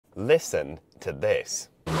Listen to this.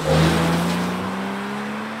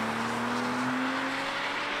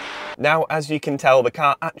 Now, as you can tell, the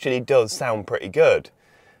car actually does sound pretty good,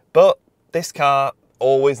 but this car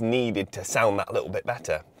always needed to sound that little bit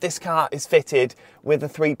better. This car is fitted with a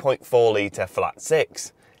 3.4 litre flat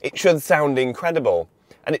six. It should sound incredible,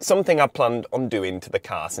 and it's something I've planned on doing to the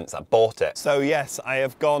car since I bought it. So yes, I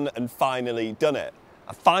have gone and finally done it.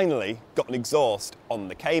 I finally got an exhaust on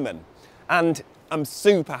the Cayman, and I'm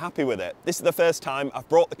super happy with it. This is the first time I've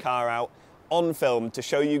brought the car out on film to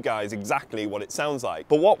show you guys exactly what it sounds like.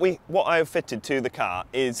 But what I have fitted to the car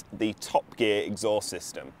is the Top Gear exhaust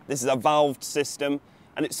system. This is a valved system,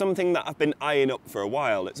 and it's something that I've been eyeing up for a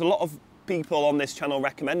while. It's a lot of people on this channel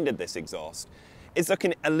recommended this exhaust. It's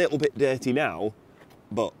looking a little bit dirty now,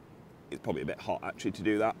 but it's probably a bit hot actually to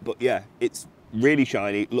do that. But yeah, it's really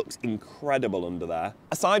shiny, looks incredible under there.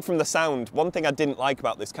 Aside from the sound, one thing I didn't like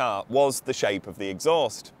about this car was the shape of the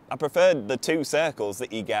exhaust. I preferred the two circles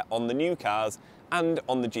that you get on the new cars and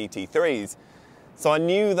on the GT3s. So I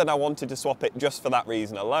knew that I wanted to swap it just for that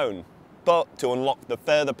reason alone. But to unlock the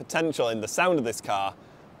further potential in the sound of this car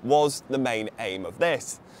was the main aim of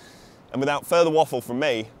this. And without further waffle from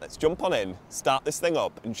me, let's jump on in, start this thing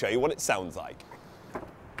up and show you what it sounds like.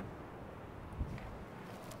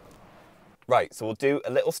 Right, so we'll do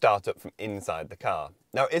a little startup from inside the car.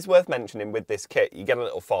 Now, it is worth mentioning with this kit, you get a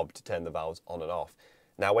little fob to turn the valves on and off.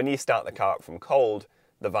 Now, when you start the car up from cold,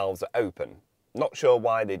 the valves are open. Not sure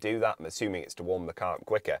why they do that, I'm assuming it's to warm the car up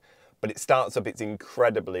quicker. But it starts up, it's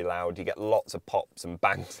incredibly loud. You get lots of pops and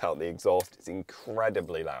bangs out the exhaust. It's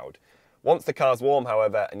incredibly loud. Once the car's warm,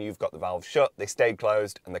 however, and you've got the valves shut, they stay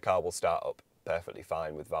closed and the car will start up perfectly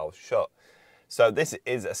fine with valves shut. So this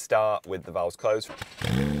is a start with the valves closed.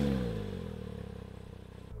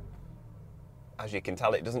 As you can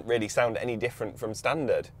tell, it doesn't really sound any different from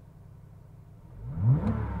standard.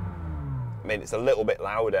 I mean, it's a little bit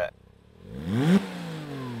louder.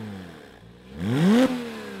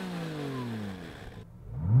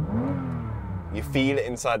 You feel it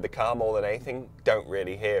inside the car more than anything, don't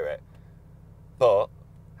really hear it. But,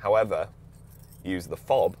 however, use the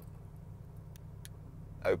fob,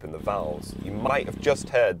 open the valves. You might have just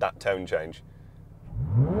heard that tone change.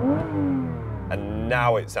 And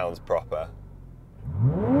now it sounds proper.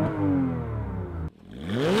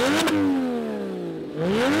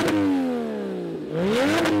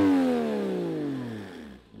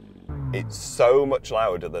 It's so much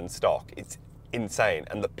louder than stock. It's insane.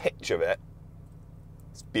 And the pitch of it,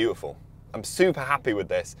 it's beautiful. I'm super happy with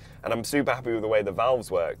this, and I'm super happy with the way the valves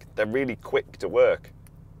work. They're really quick to work,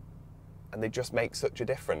 and they just make such a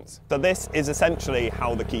difference. So this is essentially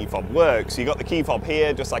how the key fob works. You got the key fob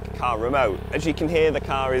here, just like a car remote. As you can hear, the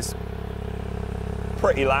car is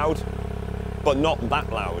pretty loud, but not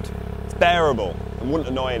that loud. It's bearable and wouldn't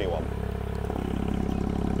annoy anyone.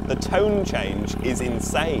 The tone change is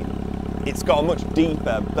insane. It's got a much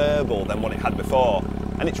deeper burble than what it had before,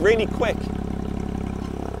 and it's really quick.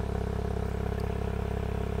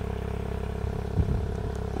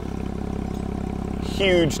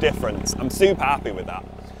 Huge difference. I'm super happy with that.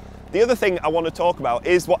 The other thing I want to talk about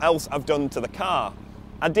is what else I've done to the car.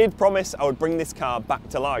 I did promise I would bring this car back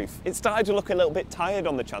to life. It started to look a little bit tired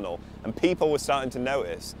on the channel, and people were starting to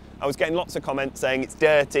notice. I was getting lots of comments saying it's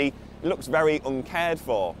dirty, it looks very uncared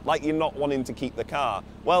for, like you're not wanting to keep the car.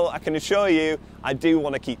 Well, I can assure you, I do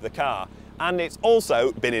want to keep the car. And it's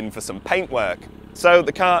also been in for some paint work. So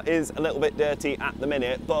the car is a little bit dirty at the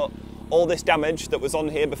minute, but all this damage that was on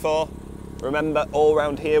here before, remember all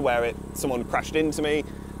around here where someone crashed into me,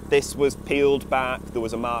 this was peeled back, there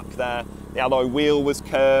was a mark there, the alloy wheel was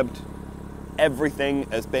curbed, everything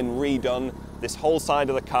has been redone. This whole side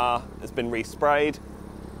of the car has been resprayed.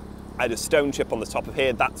 I had a stone chip on the top of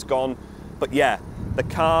here, that's gone. But yeah, the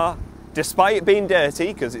car, despite it being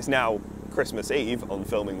dirty, because it's now Christmas Eve on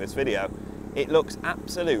filming this video, it looks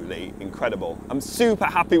absolutely incredible. I'm super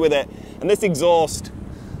happy with it. And this exhaust,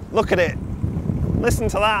 look at it, listen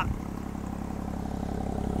to that.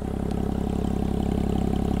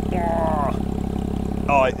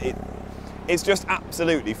 Oh, it's just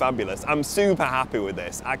absolutely fabulous. I'm super happy with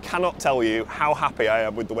this. I cannot tell you how happy I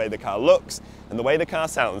am with the way the car looks and the way the car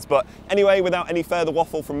sounds. But anyway, without any further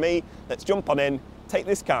waffle from me, let's jump on in, take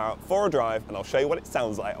this car out for a drive, and I'll show you what it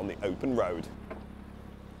sounds like on the open road.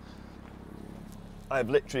 I've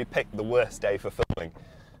literally picked the worst day for filming.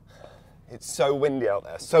 It's so windy out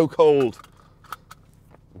there, so cold.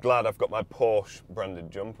 I'm glad I've got my Porsche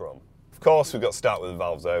branded jumper on. Of course, we've got to start with the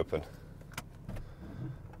valves open.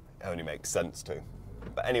 It only makes sense to.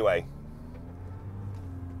 But anyway,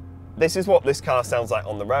 this is what this car sounds like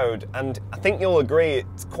on the road, and I think you'll agree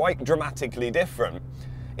it's quite dramatically different.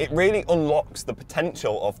 It really unlocks the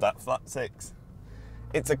potential of that flat six.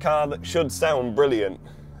 It's a car that should sound brilliant,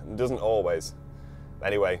 and doesn't always.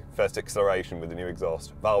 Anyway, first acceleration with the new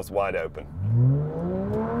exhaust. Valves wide open.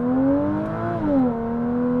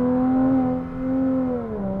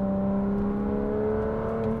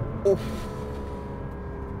 Oof.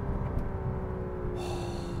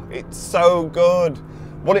 It's so good.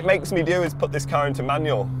 What it makes me do is put this car into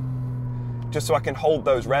manual, just so I can hold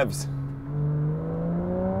those revs.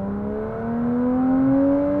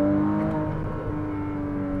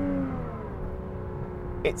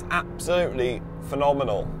 It's absolutely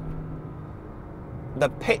phenomenal. The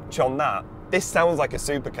pitch on that, this sounds like a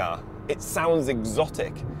supercar. It sounds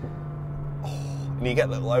exotic. Oh, and you get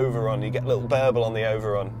a little overrun, you get a little burble on the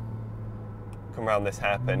overrun. Come around this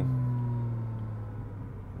hairpin.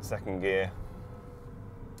 Second gear.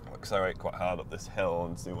 I'll accelerate quite hard up this hill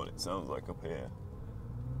and see what it sounds like up here.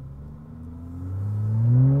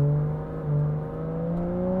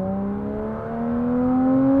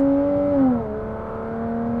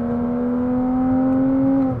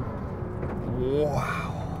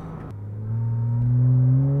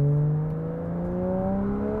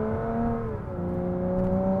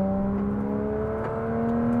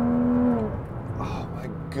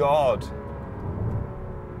 God,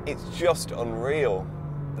 it's just unreal,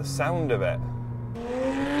 the sound of it.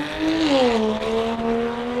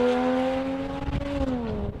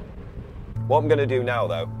 What I'm going to do now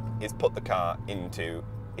though is put the car into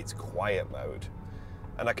its quiet mode,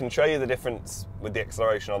 and I can show you the difference with the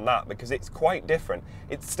acceleration on that, because it's quite different.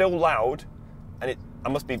 It's still loud, and I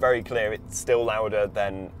must be very clear, it's still louder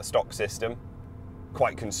than a stock system,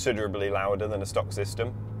 quite considerably louder than a stock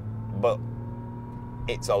system, but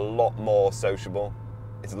it's a lot more sociable,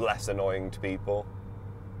 it's less annoying to people,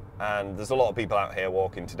 and there's a lot of people out here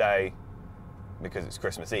walking today because it's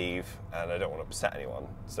Christmas Eve and I don't want to upset anyone.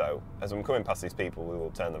 So as I'm coming past these people, we will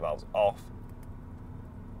turn the valves off,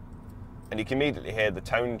 and you can immediately hear the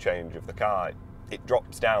tone change of the car. It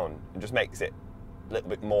drops down and just makes it a little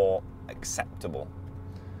bit more acceptable.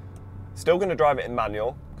 Still going to drive it in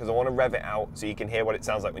manual because I want to rev it out so you can hear what it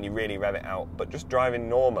sounds like when you really rev it out, but just driving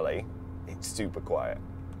normally, it's super quiet.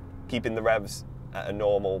 Keeping the revs at a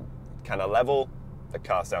normal kind of level, the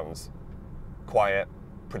car sounds quiet,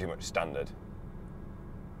 pretty much standard.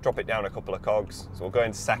 Drop it down a couple of cogs. So we'll go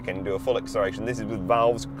in second, do a full acceleration. This is with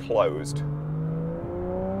valves closed.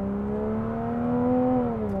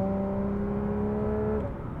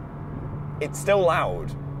 It's still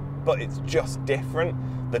loud, but it's just different.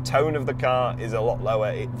 The tone of the car is a lot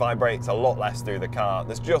lower. It vibrates a lot less through the car.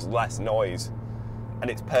 There's just less noise, and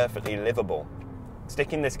it's perfectly livable.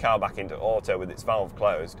 Sticking this car back into auto with its valve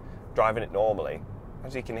closed, driving it normally,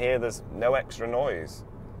 as you can hear, there's no extra noise.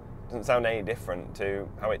 It doesn't sound any different to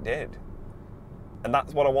how it did. And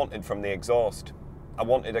that's what I wanted from the exhaust. I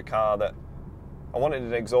wanted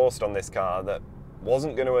an exhaust on this car that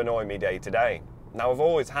wasn't going to annoy me day to day. Now, I've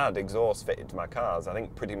always had exhaust fitted to my cars. I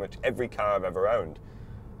think pretty much every car I've ever owned,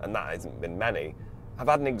 and that hasn't been many, I've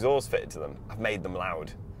had an exhaust fitted to them. I've made them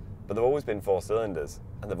loud, but they've always been 4 cylinders,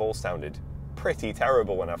 and they've all sounded pretty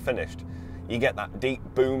terrible when I've finished. You get that deep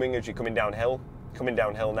booming as you're coming downhill. Coming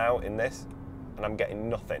downhill now in this, and I'm getting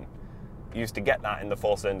nothing. You used to get that in the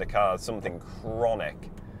 4-cylinder cars, something chronic,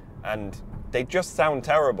 and they just sound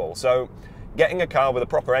terrible. So getting a car with a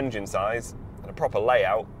proper engine size and a proper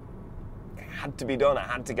layout, it had to be done. I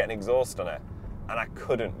had to get an exhaust on it, and I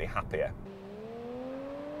couldn't be happier.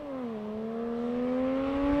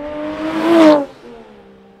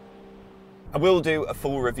 I will do a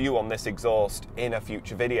full review on this exhaust in a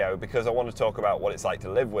future video, because I want to talk about what it's like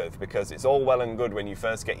to live with, because it's all well and good when you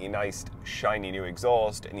first get your nice shiny new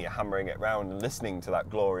exhaust and you're hammering it around and listening to that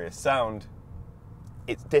glorious sound.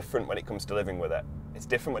 It's different when it comes to living with it. It's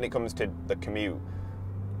different when it comes to the commute,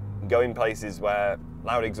 going places where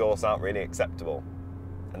loud exhausts aren't really acceptable,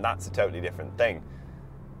 and that's a totally different thing.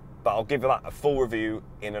 But I'll give that a full review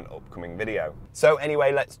in an upcoming video. So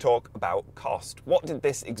anyway, let's talk about cost. What did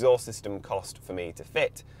this exhaust system cost for me to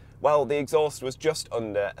fit? Well, the exhaust was just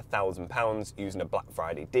under £1,000 using a Black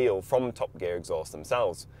Friday deal from Top Gear Exhaust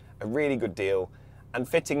themselves. A really good deal, and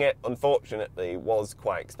fitting it, unfortunately, was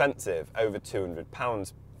quite expensive, over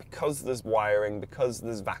 £200. Because there's wiring, because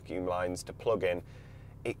there's vacuum lines to plug in,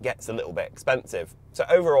 it gets a little bit expensive. So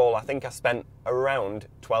overall, I think I spent around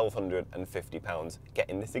 £1,250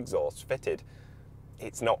 getting this exhaust fitted.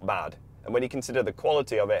 It's not bad. And when you consider the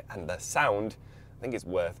quality of it and the sound, I think it's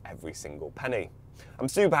worth every single penny. I'm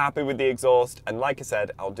super happy with the exhaust, and like I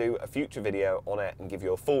said, I'll do a future video on it and give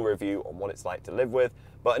you a full review on what it's like to live with.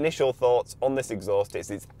 But initial thoughts on this exhaust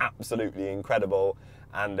is it's absolutely incredible,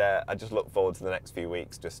 and I just look forward to the next few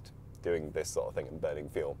weeks just doing this sort of thing and burning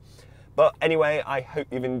fuel. But anyway, I hope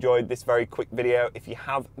you've enjoyed this very quick video. If you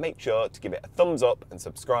have, make sure to give it a thumbs up and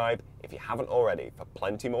subscribe if you haven't already for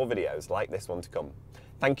plenty more videos like this one to come.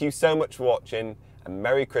 Thank you so much for watching, and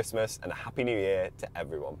Merry Christmas and a Happy New Year to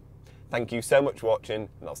everyone. Thank you so much for watching,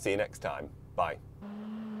 and I'll see you next time. Bye.